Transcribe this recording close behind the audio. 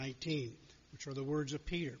19, which are the words of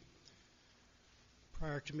Peter.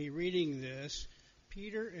 Prior to me reading this,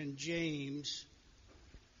 Peter and James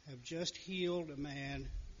have just healed a man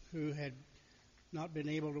who had not been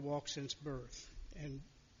able to walk since birth, and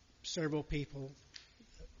several people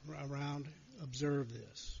around observed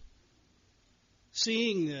this.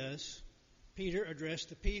 Seeing this, Peter addressed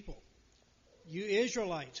the people. You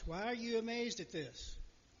Israelites, why are you amazed at this?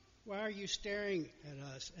 Why are you staring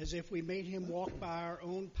at us as if we made him walk by our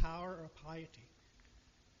own power or piety?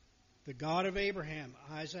 The God of Abraham,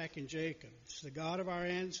 Isaac, and Jacob, the God of our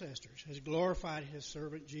ancestors, has glorified his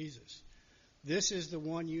servant Jesus. This is the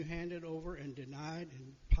one you handed over and denied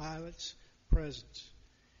in Pilate's presence,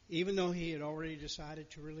 even though he had already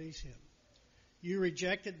decided to release him. You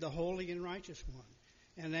rejected the holy and righteous one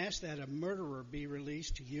and asked that a murderer be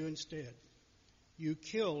released to you instead. You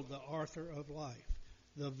killed the author of life,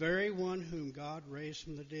 the very one whom God raised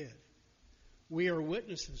from the dead. We are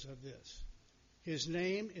witnesses of this. His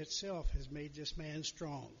name itself has made this man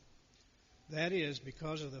strong. That is,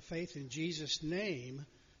 because of the faith in Jesus' name,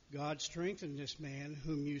 God strengthened this man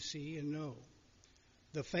whom you see and know.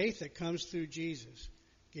 The faith that comes through Jesus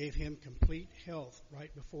gave him complete health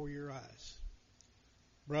right before your eyes.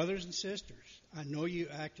 Brothers and sisters, I know you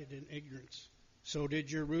acted in ignorance. So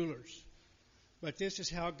did your rulers. But this is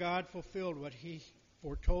how God fulfilled what he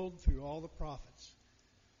foretold through all the prophets,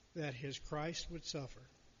 that his Christ would suffer.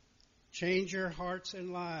 Change your hearts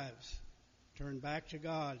and lives. Turn back to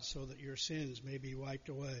God so that your sins may be wiped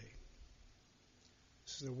away.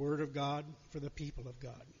 This is the word of God for the people of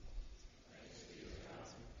God.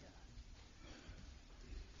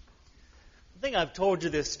 I think I've told you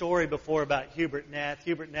this story before about Hubert Ness.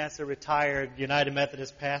 Hubert Ness, a retired United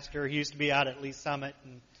Methodist pastor. He used to be out at Lee Summit.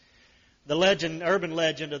 And the urban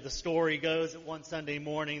legend of the story goes that one Sunday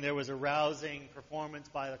morning there was a rousing performance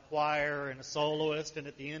by the choir and a soloist, and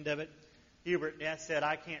at the end of it, Hubert Ness said,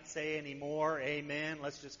 "I can't say any more, amen,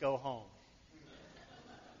 let's just go home."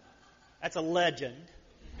 That's a legend.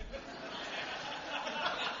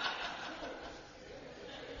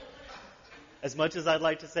 As much as I'd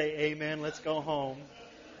like to say amen, let's go home,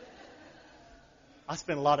 I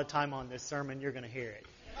spent a lot of time on this sermon, you're going to hear it.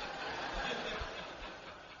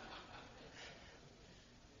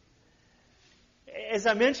 As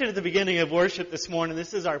I mentioned at the beginning of worship this morning,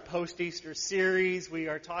 this is our post-Easter series. We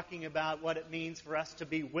are talking about what it means for us to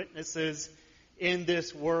be witnesses in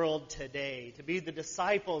this world today, to be the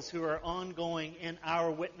disciples who are ongoing in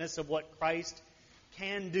our witness of what Christ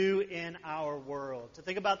can do in our world. To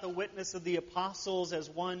think about the witness of the apostles as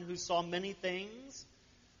one who saw many things.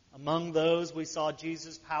 Among those, we saw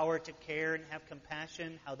Jesus' power to care and have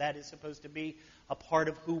compassion, how that is supposed to be a part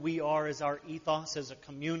of who we are as our ethos, as a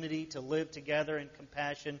community, to live together in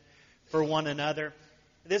compassion for one another.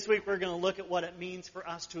 This week we're going to look at what it means for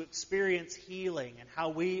us to experience healing and how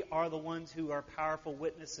we are the ones who are powerful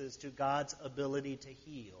witnesses to God's ability to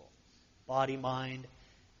heal body, mind,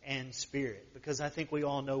 and spirit. Because I think we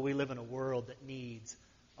all know we live in a world that needs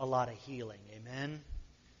a lot of healing. Amen?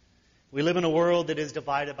 We live in a world that is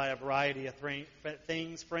divided by a variety of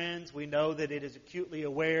things, friends. We know that it is acutely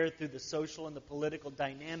aware through the social and the political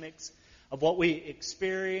dynamics of what we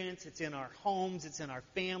experience. It's in our homes, it's in our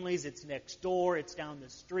families, it's next door, it's down the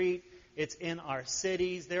street, it's in our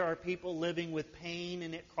cities. There are people living with pain,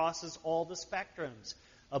 and it crosses all the spectrums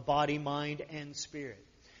of body, mind, and spirit.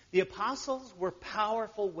 The apostles were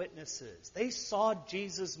powerful witnesses. They saw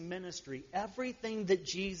Jesus' ministry, everything that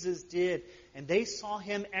Jesus did, and they saw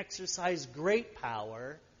him exercise great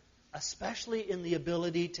power, especially in the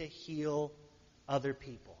ability to heal other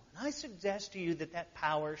people. And I suggest to you that that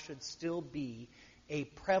power should still be a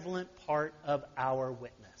prevalent part of our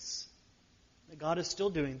witness. That God is still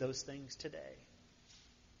doing those things today.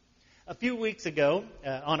 A few weeks ago,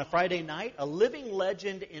 on a Friday night, a living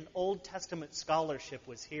legend in Old Testament scholarship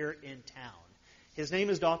was here in town. His name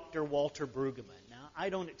is Dr. Walter Brueggemann. Now, I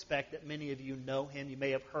don't expect that many of you know him. You may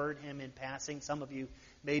have heard him in passing. Some of you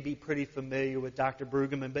may be pretty familiar with Dr.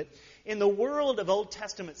 Brueggemann. But in the world of Old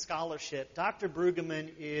Testament scholarship, Dr.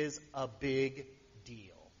 Brueggemann is a big deal.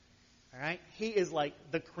 All right? He is like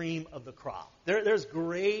the cream of the crop. There's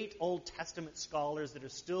great Old Testament scholars that are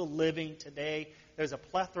still living today. There's a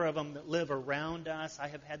plethora of them that live around us. I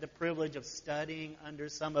have had the privilege of studying under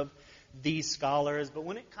some of these scholars. But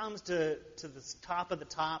when it comes to the top of the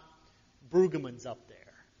top, Brueggemann's up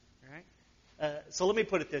there. All right? So let me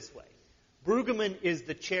put it this way. Brueggemann is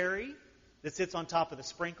the cherry that sits on top of the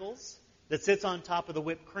sprinkles, that sits on top of the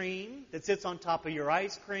whipped cream, that sits on top of your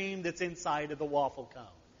ice cream, that's inside of the waffle cone.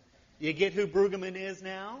 You get who Brueggemann is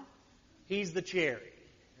now? He's the cherry,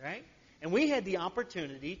 right? And we had the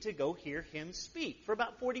opportunity to go hear him speak. For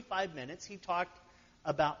about 45 minutes, he talked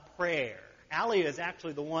about prayer. Allie is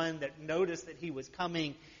actually the one that noticed that he was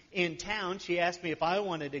coming in town. She asked me if I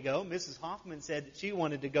wanted to go. Mrs. Hoffman said that she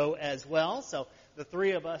wanted to go as well. So the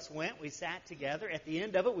three of us went. We sat together. At the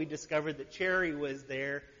end of it, we discovered that Cherry was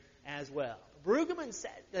there as well. Brueggemann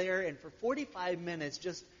sat there and for 45 minutes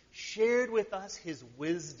just shared with us his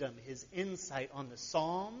wisdom, his insight on the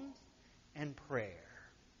Psalms and prayer.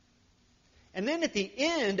 And then at the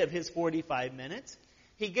end of his 45 minutes,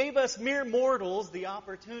 he gave us mere mortals the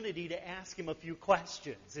opportunity to ask him a few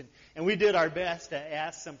questions. And we did our best to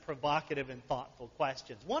ask some provocative and thoughtful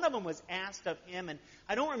questions. One of them was asked of him, and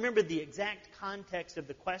I don't remember the exact context of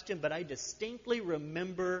the question, but I distinctly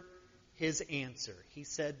remember his answer. He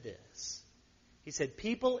said this. He said,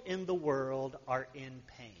 people in the world are in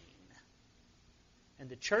pain. And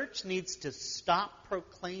the church needs to stop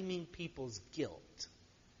proclaiming people's guilt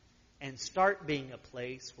and start being a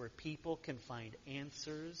place where people can find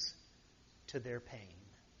answers to their pain.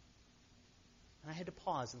 And I had to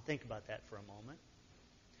pause and think about that for a moment.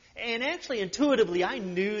 And actually, intuitively, I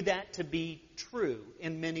knew that to be true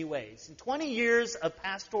in many ways. In 20 years of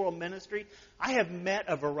pastoral ministry, I have met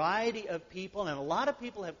a variety of people, and a lot of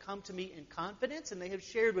people have come to me in confidence, and they have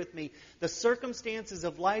shared with me the circumstances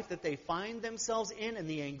of life that they find themselves in, and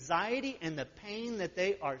the anxiety and the pain that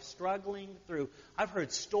they are struggling through. I've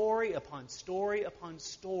heard story upon story upon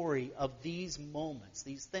story of these moments,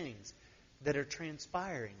 these things that are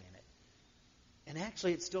transpiring in it. And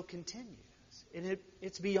actually, it still continues. And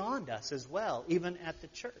it's beyond us as well, even at the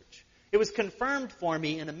church. It was confirmed for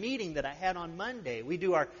me in a meeting that I had on Monday. We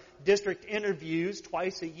do our district interviews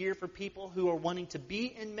twice a year for people who are wanting to be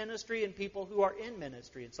in ministry and people who are in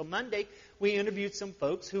ministry. And so Monday, we interviewed some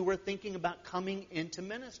folks who were thinking about coming into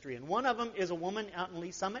ministry. And one of them is a woman out in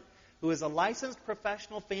Lee Summit who is a licensed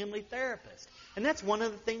professional family therapist. And that's one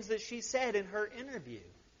of the things that she said in her interview.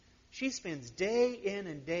 She spends day in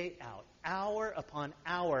and day out, hour upon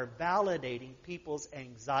hour, validating people's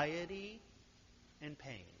anxiety and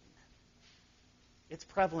pain. It's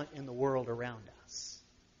prevalent in the world around us.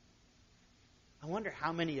 I wonder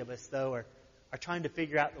how many of us, though, are trying to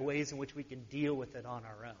figure out the ways in which we can deal with it on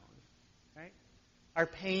our own. Right? Our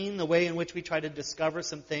pain, the way in which we try to discover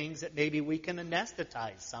some things that maybe we can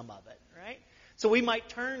anesthetize some of it. Right? So we might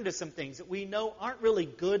turn to some things that we know aren't really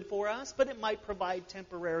good for us, but it might provide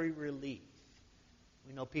temporary relief.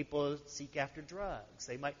 We know people seek after drugs.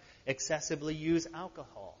 They might excessively use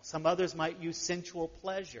alcohol. Some others might use sensual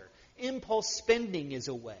pleasure. Impulse spending is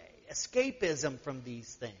a way. Escapism from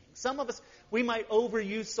these things. Some of us, we might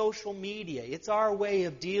overuse social media. It's our way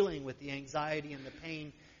of dealing with the anxiety and the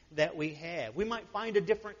pain that we have. We might find a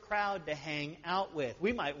different crowd to hang out with.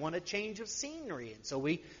 We might want a change of scenery, and so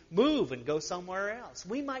we move and go somewhere else.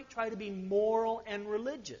 We might try to be moral and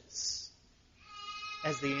religious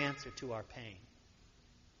as the answer to our pain.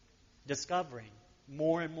 Discovering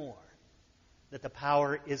more and more that the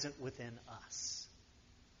power isn't within us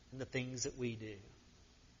and the things that we do.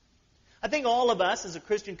 I think all of us as a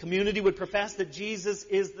Christian community would profess that Jesus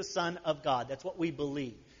is the Son of God. That's what we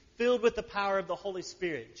believe. Filled with the power of the Holy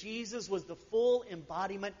Spirit. Jesus was the full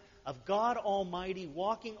embodiment of God Almighty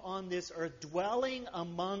walking on this earth, dwelling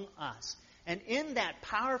among us. And in that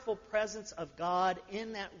powerful presence of God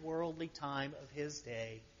in that worldly time of His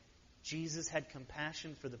day, Jesus had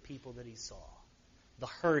compassion for the people that He saw. The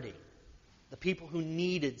hurting. The people who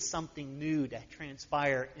needed something new to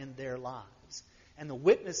transpire in their lives. And the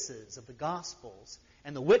witnesses of the Gospels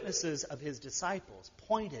and the witnesses of His disciples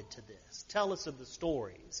pointed to this. Tell us of the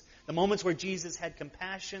stories. The moments where Jesus had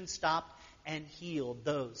compassion, stopped, and healed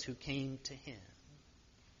those who came to Him.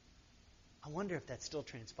 I wonder if that still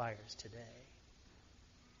transpires today.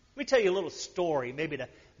 Let me tell you a little story, maybe to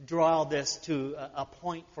draw this to a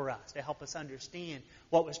point for us, to help us understand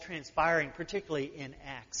what was transpiring, particularly in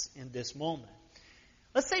Acts in this moment.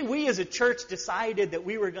 Let's say we as a church decided that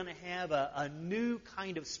we were going to have a new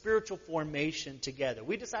kind of spiritual formation together.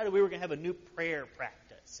 We decided we were going to have a new prayer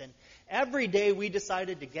practice. And every day we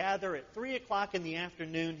decided to gather at 3 o'clock in the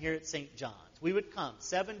afternoon here at St. John's. We would come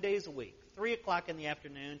 7 days a week, 3 o'clock in the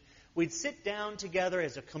afternoon. We'd sit down together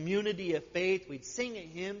as a community of faith. We'd sing a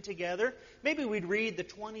hymn together. Maybe we'd read the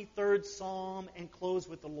 23rd Psalm and close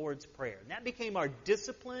with the Lord's Prayer. And that became our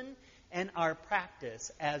discipline and our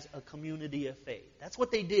practice as a community of faith. That's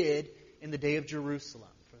what they did in the day of Jerusalem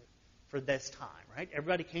for this time, right?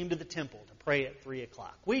 Everybody came to the temple to pray at 3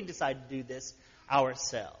 o'clock. We decided to do this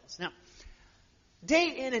ourselves. Now,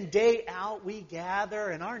 day in and day out, we gather,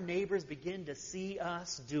 and our neighbors begin to see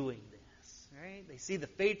us doing this, right? They see the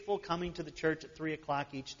faithful coming to the church at 3 o'clock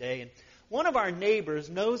each day. And one of our neighbors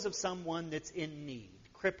knows of someone that's in need,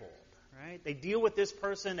 crippled. Right? They deal with this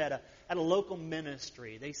person at a local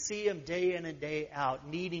ministry. They see him day in and day out,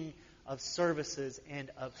 needing of services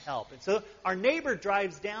and of help. And so our neighbor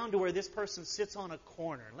drives down to where this person sits on a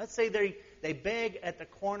corner. And let's say they beg at the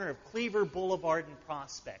corner of Cleaver Boulevard and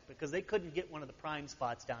Prospect because they couldn't get one of the prime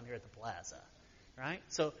spots down here at the plaza. Right?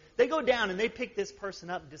 So they go down and they pick this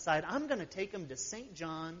person up and decide, I'm going to take him to St.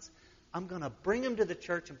 John's. I'm going to bring him to the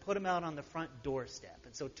church and put him out on the front doorstep.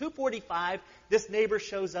 And so 2:45, this neighbor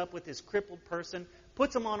shows up with this crippled person,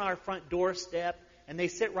 puts him on our front doorstep, and they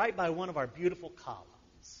sit right by one of our beautiful columns.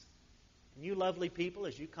 And you lovely people,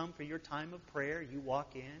 as you come for your time of prayer, you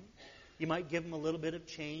walk in. You might give them a little bit of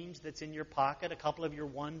change that's in your pocket, a couple of your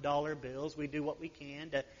 $1 bills. We do what we can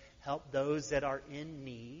to help those that are in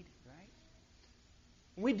need. Right?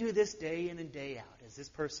 And we do this day in and day out as this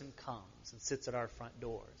person comes and sits at our front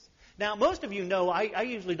doors. Now, most of you know I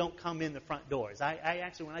usually don't come in the front doors. I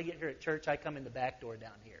actually, when I get here at church, I come in the back door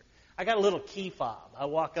down here. I got a little key fob. I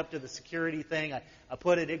walk up to the security thing. I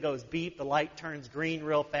put it goes beep. The light turns green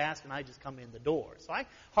real fast, and I just come in the door. So I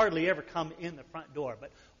hardly ever come in the front door.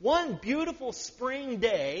 But one beautiful spring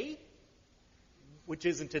day, which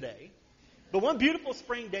isn't today, but one beautiful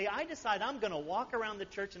spring day, I decide I'm going to walk around the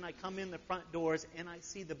church, and I come in the front doors, and I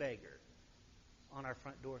see the beggar on our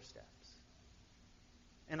front doorsteps.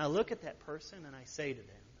 And I look at that person and I say to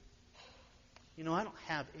them, I don't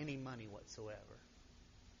have any money whatsoever,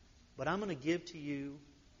 but I'm going to give to you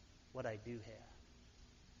what I do have.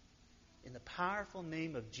 In the powerful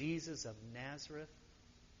name of Jesus of Nazareth,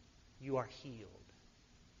 you are healed.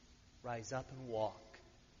 Rise up and walk.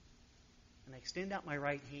 And I extend out my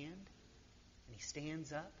right hand, and he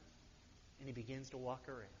stands up, and he begins to walk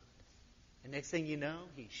around. And next thing you know,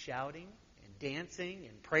 he's shouting and dancing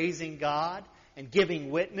and praising God and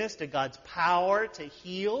giving witness to God's power to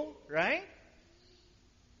heal, right?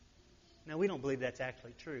 Now, we don't believe that's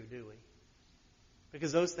actually true, do we?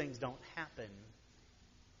 Because those things don't happen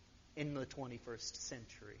in the 21st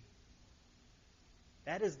century.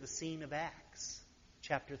 That is the scene of Acts,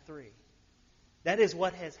 chapter 3. That is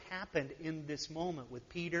what has happened in this moment with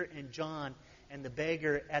Peter and John and the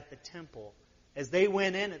beggar at the temple. As they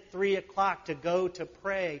went in at 3 o'clock to go to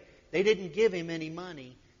pray, they didn't give him any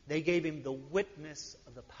money. They gave him the witness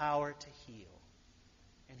of the power to heal.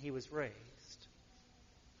 And he was raised.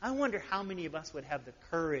 I wonder how many of us would have the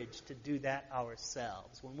courage to do that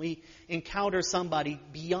ourselves when we encounter somebody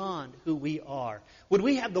beyond who we are. Would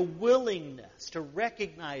we have the willingness to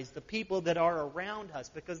recognize the people that are around us?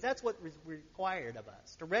 Because that's what is required of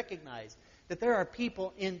us, to recognize that there are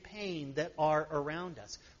people in pain that are around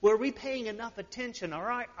us. Were we paying enough attention?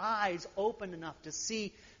 Are our eyes open enough to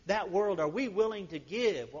see that world? Are we willing to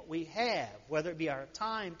give what we have, whether it be our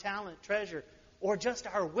time, talent, treasure, or just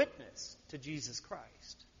our witness to Jesus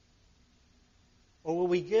Christ? Or will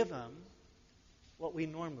we give them what we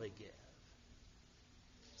normally give?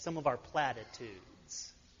 Some of our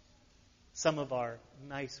platitudes. Some of our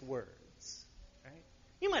nice words. Right?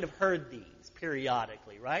 You might have heard these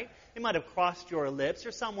periodically, right? It might have crossed your lips,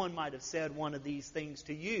 or someone might have said one of these things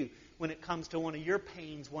to you when it comes to one of your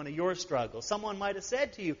pains, one of your struggles. Someone might have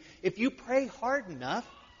said to you, if you pray hard enough,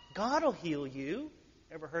 God will heal you.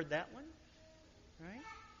 Ever heard that one? Right?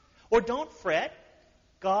 Or don't fret.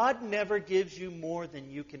 God never gives you more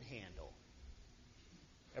than you can handle.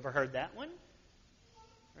 Ever heard that one?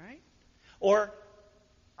 Right? Or,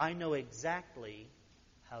 I know exactly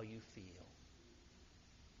how you feel.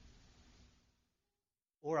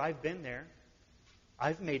 Or, I've been there.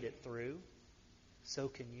 I've made it through. So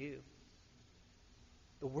can you.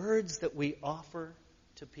 The words that we offer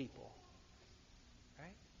to people.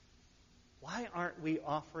 Right? Why aren't we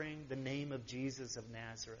offering the name of Jesus of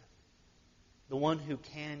Nazareth? The one who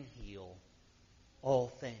can heal all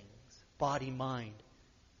things, body, mind,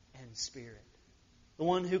 and spirit. The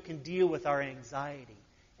one who can deal with our anxiety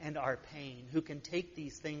and our pain, who can take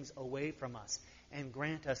these things away from us and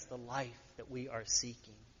grant us the life that we are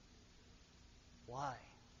seeking. Why?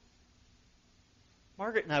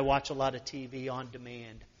 Margaret and I watch a lot of TV on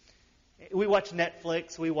demand. We watch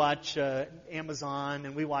Netflix, we watch Amazon,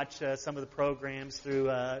 and we watch some of the programs through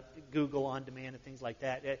Google On Demand and things like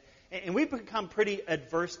that. And we've become pretty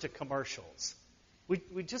adverse to commercials.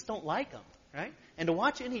 We just don't like them, right? And to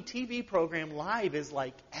watch any TV program live is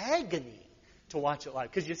like agony to watch it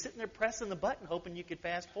live. Because you're sitting there pressing the button hoping you could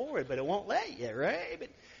fast forward, but it won't let you, right?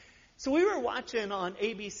 So we were watching on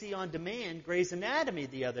ABC On Demand Grey's Anatomy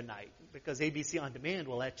the other night, because ABC On Demand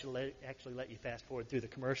will actually let you fast forward through the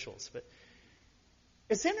commercials. But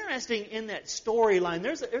it's interesting in that storyline,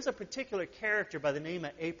 there's a particular character by the name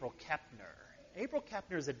of April Kepner. April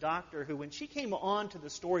Kepner is a doctor who, when she came on to the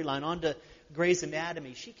storyline, onto Grey's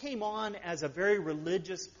Anatomy, she came on as a very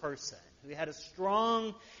religious person who had a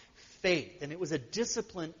strong faith, and it was a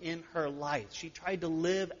discipline in her life. She tried to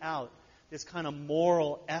live out this kind of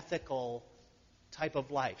moral, ethical type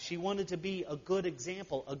of life. She wanted to be a good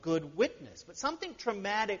example, a good witness. But something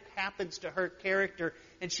traumatic happens to her character,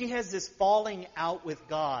 and she has this falling out with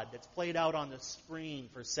God that's played out on the screen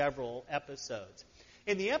for several episodes.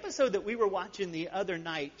 In the episode that we were watching the other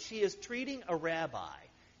night, she is treating a rabbi,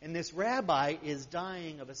 and this rabbi is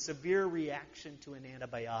dying of a severe reaction to an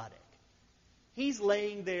antibiotic. He's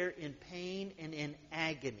laying there in pain and in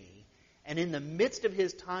agony, and in the midst of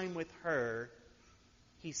his time with her,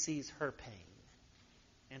 he sees her pain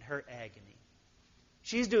and her agony.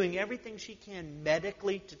 She's doing everything she can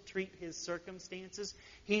medically to treat his circumstances.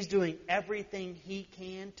 He's doing everything he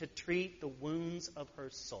can to treat the wounds of her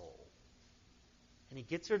soul. And he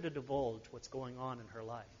gets her to divulge what's going on in her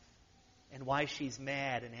life and why she's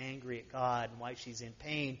mad and angry at God and why she's in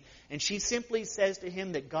pain. And she simply says to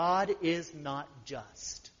him that God is not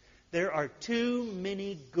just. There are too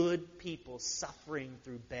many good people suffering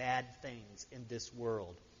through bad things in this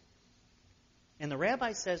world. And the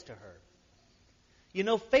rabbi says to her, you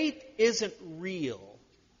know, faith isn't real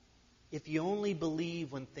if you only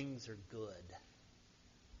believe when things are good.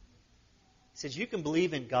 He says you can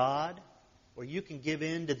believe in God, or you can give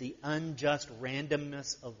in to the unjust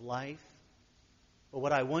randomness of life. But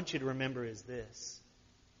what I want you to remember is this: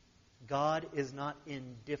 God is not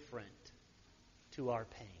indifferent to our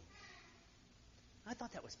pain. I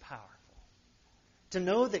thought that was powerful. To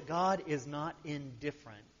know that God is not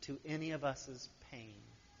indifferent to any of us' pain.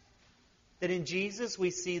 That in Jesus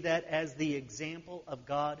we see that as the example of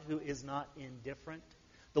God who is not indifferent.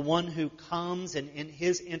 The one who comes and in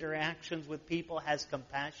his interactions with people has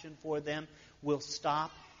compassion for them, will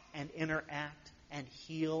stop and interact and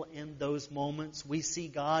heal in those moments. We see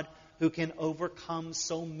God who can overcome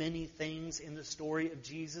so many things in the story of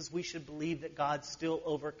Jesus. We should believe that God still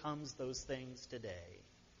overcomes those things today,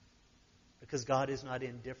 because God is not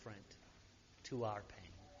indifferent to our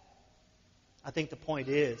pain. I think the point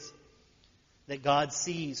is that God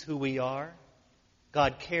sees who we are.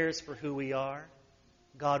 God cares for who we are.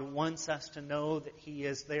 God wants us to know that He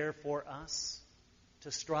is there for us,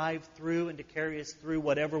 to strive through and to carry us through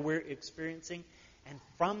whatever we're experiencing, and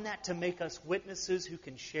from that to make us witnesses who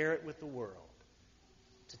can share it with the world,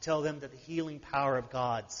 to tell them that the healing power of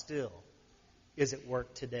God still is at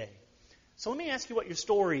work today. So let me ask you what your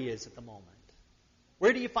story is at the moment.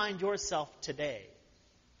 Where do you find yourself today?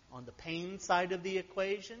 On the pain side of the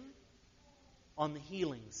equation? On the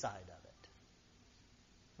healing side of it?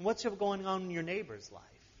 And what's going on in your neighbor's life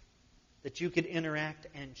that you could interact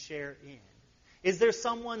and share in? Is there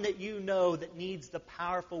someone that you know that needs the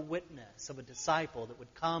powerful witness of a disciple that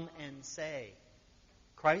would come and say,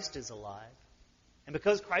 Christ is alive. And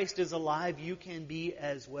because Christ is alive, you can be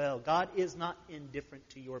as well. God is not indifferent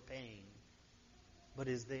to your pain, but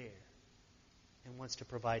is there and wants to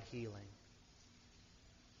provide healing.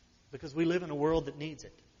 Because we live in a world that needs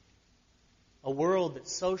it. A world that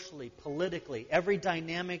socially, politically, every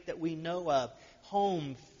dynamic that we know of,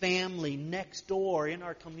 home, family, next door, in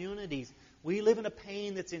our communities, we live in a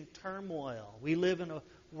pain that's in turmoil. We live in a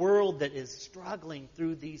world that is struggling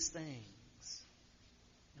through these things.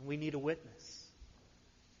 And we need a witness.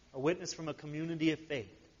 A witness from a community of faith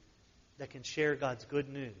that can share God's good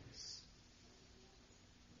news.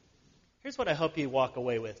 Here's what I hope you walk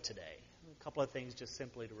away with today. A couple of things just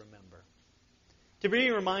simply to remember. To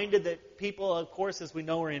be reminded that people, of course, as we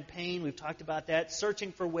know, are in pain. We've talked about that.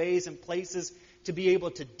 Searching for ways and places to be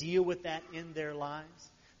able to deal with that in their lives.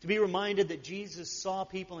 To be reminded that Jesus saw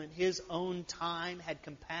people in His own time, had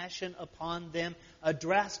compassion upon them,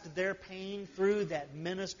 addressed their pain through that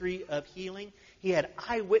ministry of healing. He had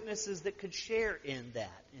eyewitnesses that could share in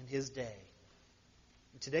that in His day.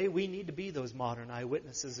 And today we need to be those modern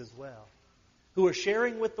eyewitnesses as well, who are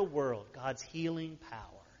sharing with the world God's healing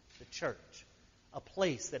power, the church. A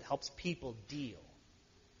place that helps people deal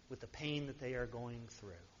with the pain that they are going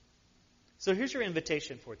through. So here's your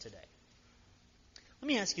invitation for today. Let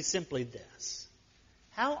me ask you simply this.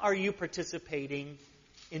 How are you participating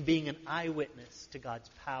in being an eyewitness to God's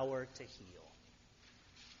power to heal?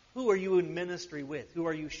 Who are you in ministry with? Who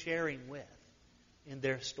are you sharing with in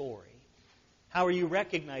their story? How are you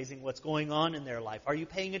recognizing what's going on in their life? Are you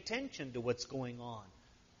paying attention to what's going on?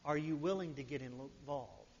 Are you willing to get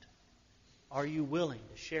involved? Are you willing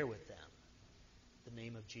to share with them the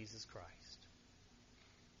name of Jesus Christ?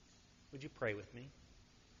 Would you pray with me?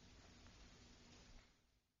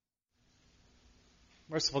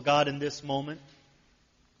 Merciful God, in this moment,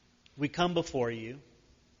 we come before you.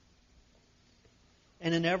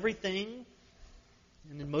 And in everything,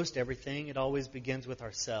 and in most everything, it always begins with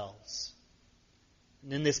ourselves.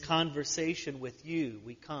 And in this conversation with you,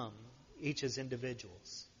 we come, each as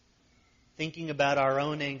individuals, thinking about our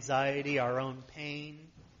own anxiety, our own pain,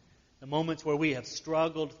 the moments where we have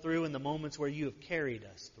struggled through and the moments where you have carried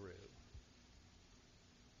us through.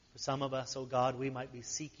 For some of us, oh God, we might be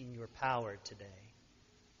seeking your power today,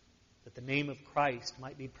 that the name of Christ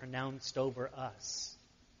might be pronounced over us,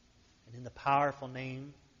 and in the powerful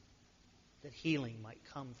name, that healing might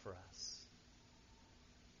come for us.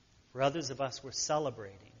 For others of us, we're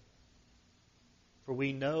celebrating, for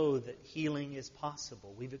we know that healing is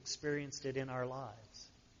possible. We've experienced it in our lives.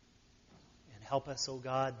 And help us, oh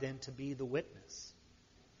God, then to be the witness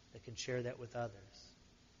that can share that with others.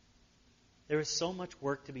 There is so much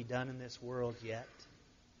work to be done in this world yet,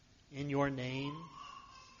 in your name,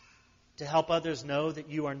 to help others know that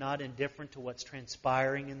you are not indifferent to what's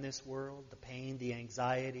transpiring in this world, the pain, the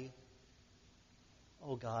anxiety.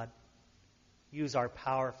 Oh God, use our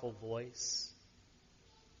powerful voice.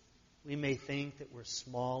 We may think that we're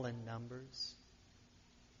small in numbers.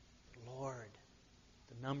 But Lord,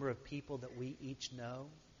 the number of people that we each know,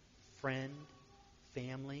 friend,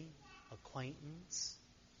 family, acquaintance,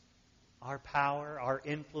 our power, our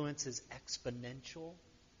influence is exponential,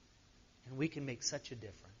 and we can make such a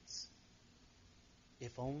difference.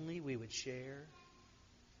 If only we would share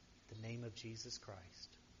the name of Jesus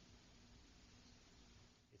Christ.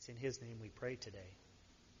 It's in His name we pray today.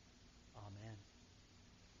 Amen.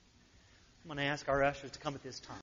 I'm going to ask our ushers to come at this time.